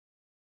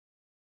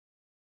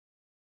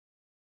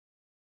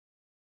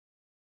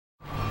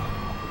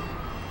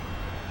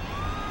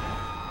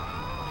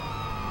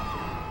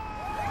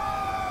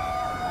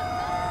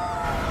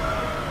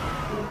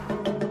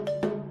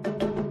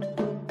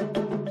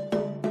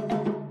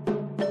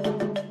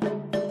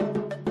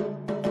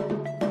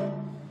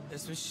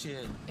اسمش چیه؟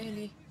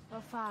 الی. با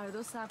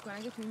فردا صبر کن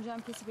اگه تو اینجا هم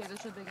کسی پیدا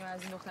شد بگم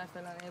از این دختر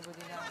فلانه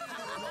بودیدم.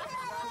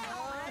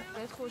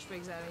 بهت خوش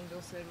بگذره این 2-3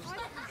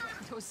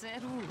 روز. 2-3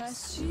 روز؟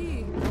 پس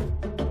چی؟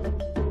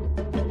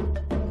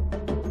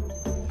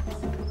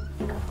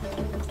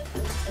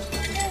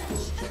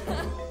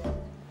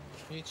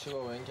 هیچی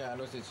بابا این که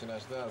هنوز هیچی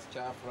نشده از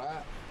کف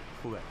رفت.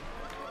 خوبه.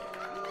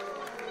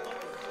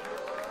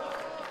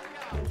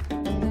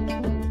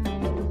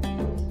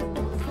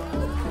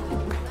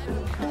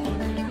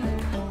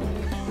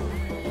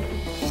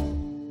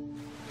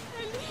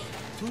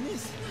 تو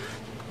نیست.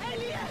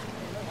 الیه.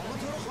 آقا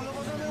تو رو خدا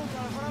بازم به اون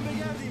طرفا هم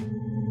بگردیم.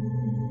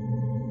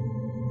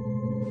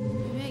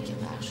 ببین اگه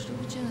غرق شده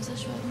بود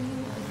جنازه‌اش باید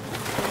می‌اومد.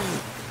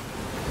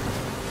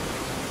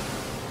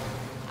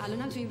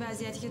 الانم تو این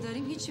وضعیتی که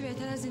داریم هیچی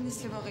بهتر از این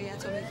نیست که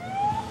واقعیت رو بگیم.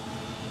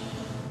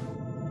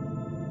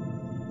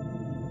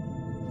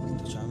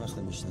 تو چند وقت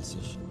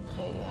میشناسیش؟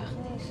 خیلی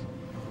وقت نیست.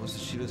 واسه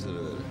چی بذاره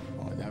بره؟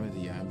 آدم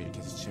دیگه هم میره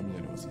کسی چه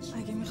میدونه واسه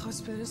اگه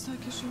میخواست بره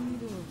ساکشو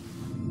میدو.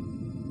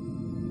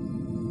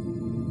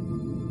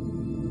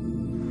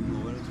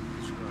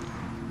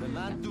 به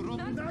من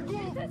دروغ نگو.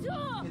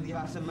 این دیگه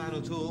بحث من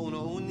و تو و اون و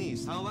اون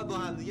نیست. همه باید با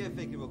هم دیگه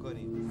فکر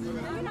بکنیم.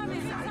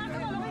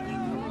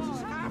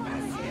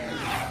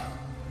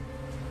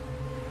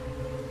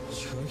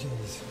 چیکار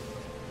کردید؟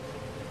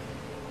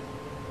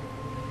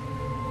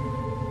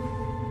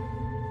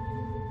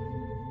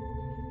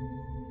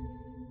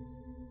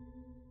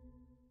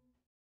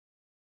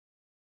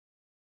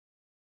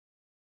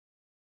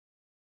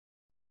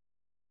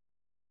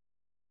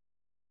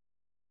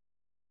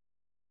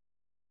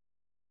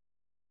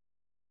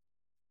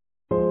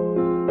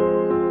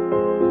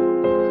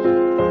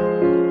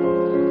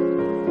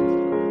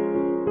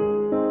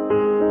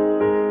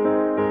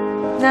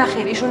 نه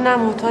خیر ایشون نه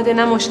معتاده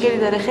نه مشکلی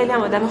داره، خیلی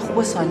هم آدم خوب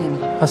و سالمی.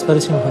 پس برای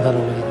چی میخواد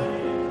طلاق بگیره؟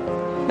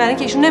 برای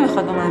اینکه ایشون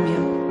نمیخواد با من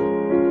بیام.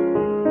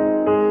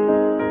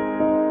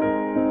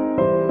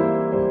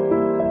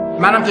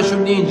 منم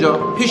کشوندی اینجا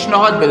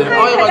پیشنهاد بده.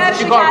 آقای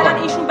قاضی چیکار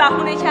کنم؟ ایشون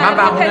بهونه کرد. من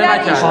بهونه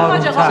نکردم.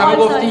 شما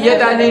گفتی یه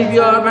دلیل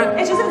بیار من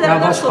اجازه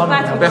بده من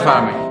صحبت کنم.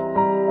 بفرمایید.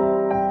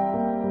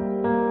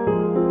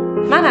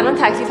 من الان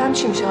تکلیفم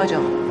چی میشه حاج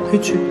آقا؟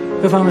 هیچی.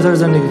 بفهم بذار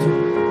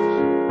زندگیتون.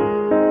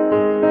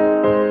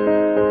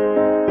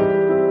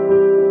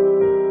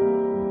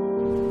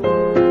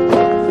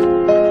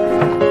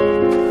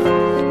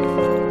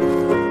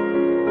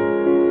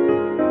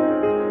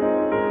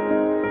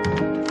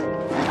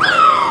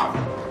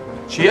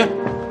 چیه؟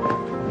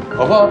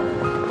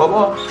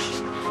 بابا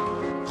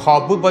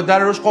خواب بود با در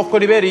روش قفل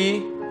کنی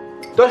بری؟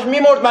 داشت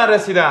میمرد من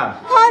رسیدم.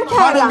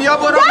 خانم بیا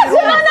برو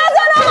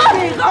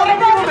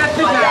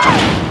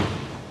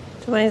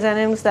تو با این زنه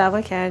امروز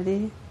دعوا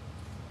کردی؟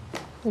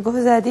 گفت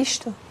زدیش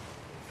تو.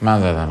 من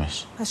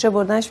زدمش. پس چه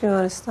بردنش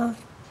بیمارستان؟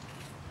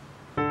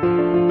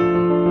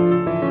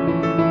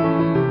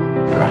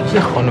 یه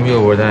خانومی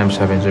آوردن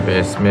امشب اینجا به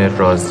اسم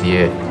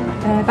راضیه.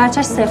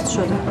 بچهش سفت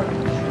شده.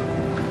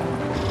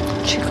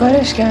 چی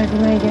کارش کردی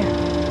مگه؟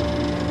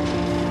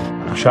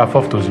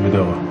 شفاف توضیح بده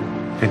آقا.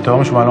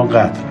 اتهامش الان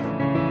قتل.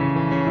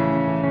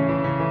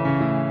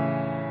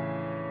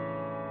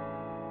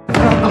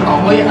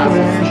 آقای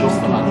عزیز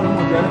شما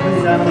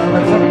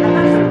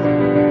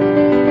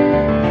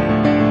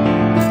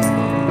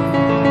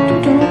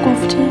دروغ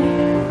گفتی؟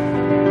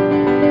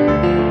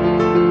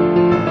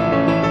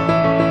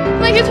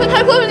 مگه تو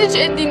نگفتی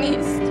جدی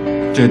نیست؟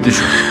 جدی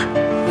شد.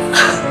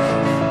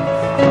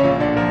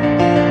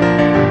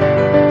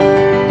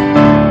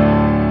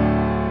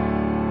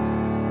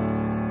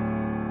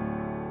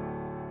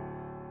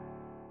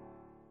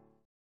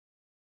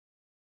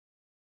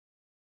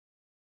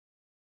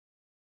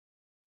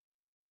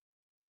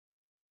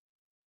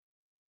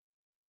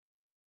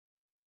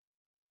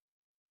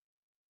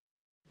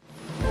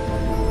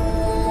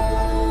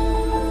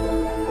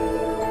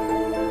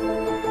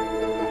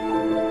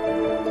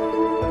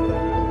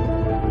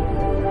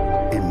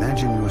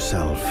 Imagine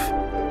yourself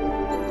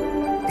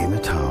in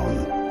a town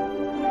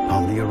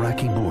on the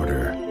Iraqi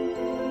border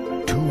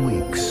 2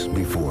 weeks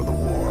before the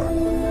war.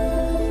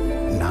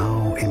 Now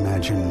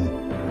imagine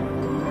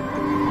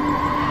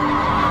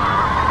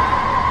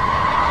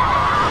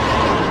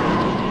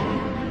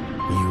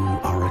you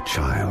are a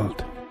child.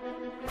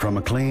 From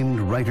acclaimed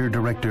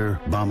writer-director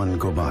Baman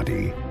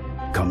Gobadi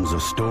comes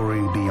a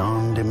story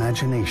beyond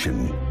imagination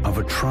of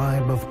a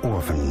tribe of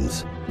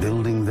orphans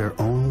building their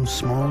own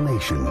small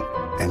nation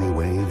any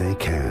way they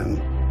can.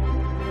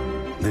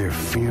 Their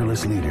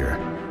fearless leader,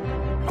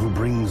 who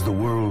brings the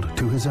world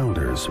to his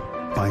elders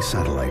by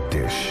satellite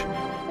dish.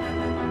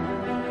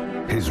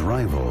 His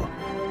rival,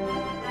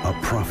 a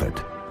prophet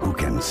who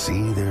can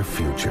see their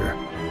future.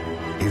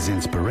 His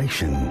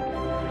inspiration,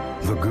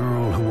 the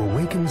girl who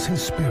awakens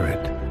his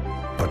spirit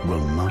but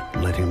will not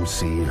let him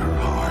see her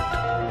heart.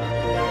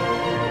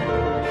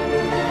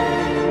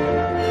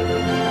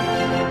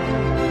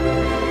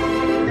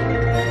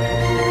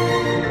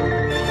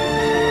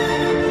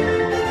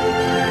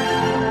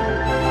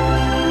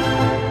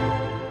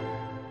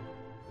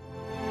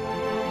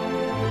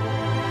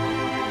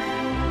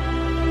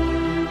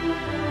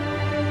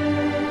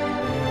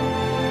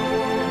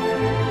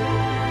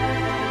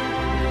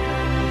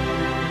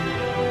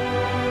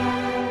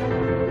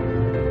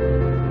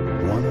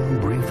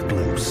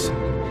 glimpse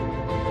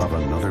of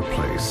another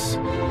place.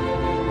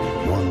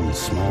 One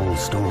small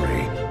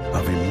story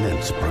of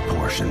immense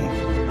proportion.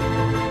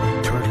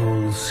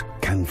 Turtles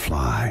can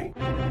fly.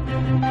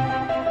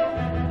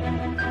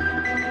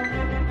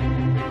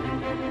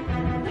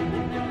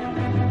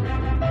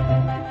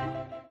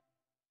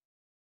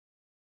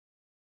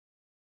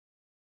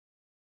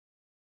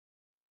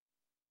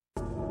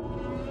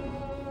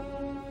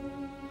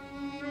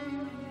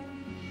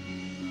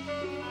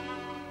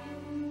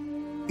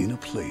 In a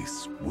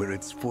place where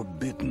it's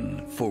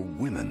forbidden for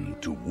women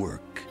to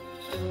work,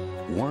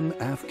 one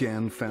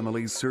Afghan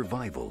family's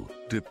survival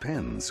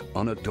depends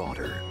on a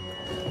daughter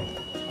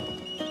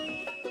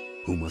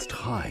who must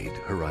hide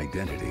her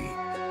identity.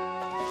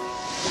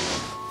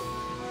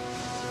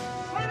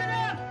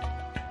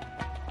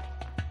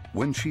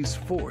 When she's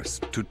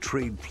forced to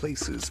trade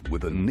places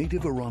with a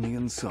native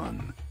Iranian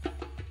son,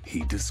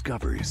 he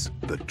discovers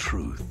the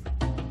truth.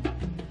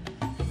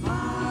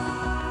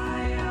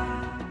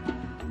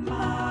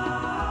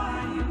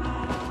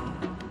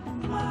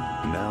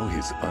 Now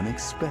his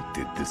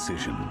unexpected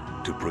decision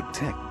to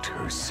protect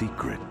her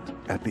secret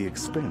at the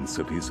expense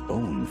of his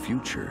own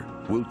future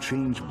will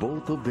change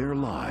both of their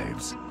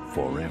lives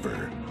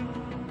forever.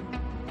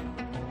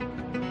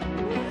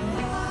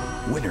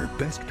 Winner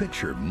Best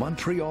Picture,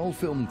 Montreal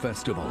Film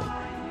Festival.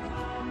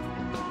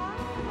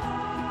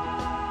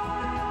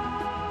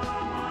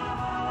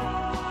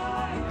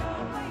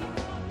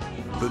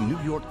 The New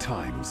York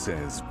Times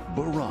says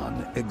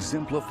Baran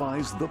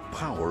exemplifies the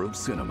power of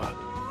cinema.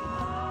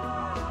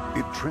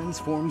 It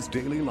transforms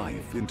daily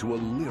life into a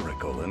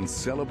lyrical and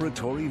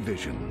celebratory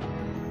vision.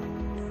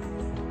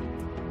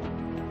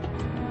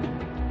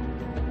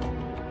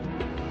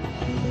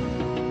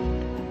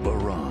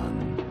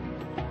 Baran.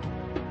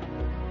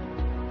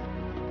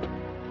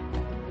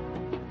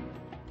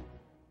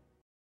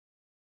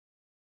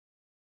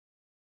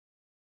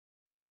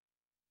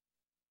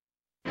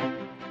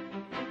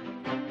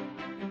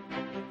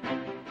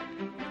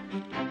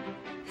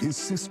 His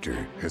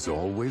sister has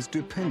always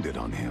depended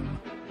on him.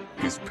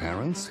 His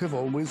parents have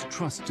always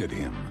trusted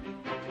him.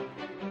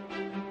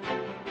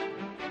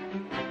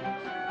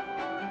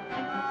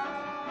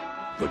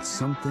 But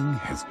something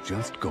has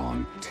just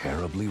gone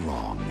terribly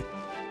wrong.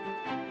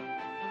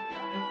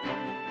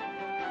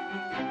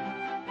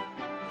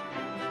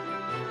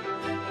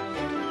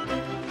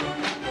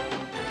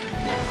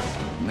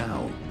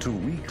 Now, to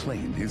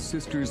reclaim his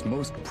sister's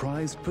most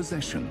prized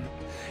possession,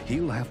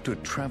 he'll have to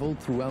travel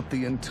throughout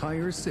the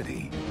entire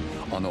city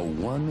on a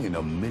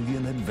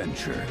one-in-a-million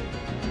adventure.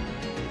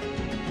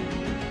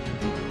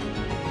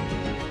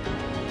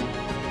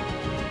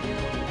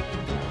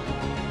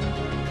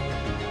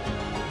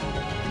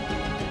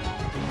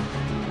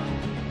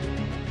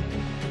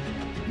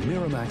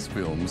 Miramax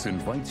Films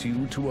invites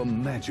you to a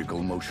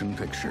magical motion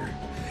picture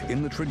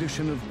in the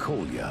tradition of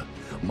Kolya,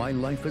 My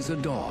Life as a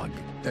Dog,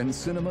 and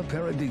Cinema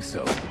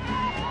Paradiso.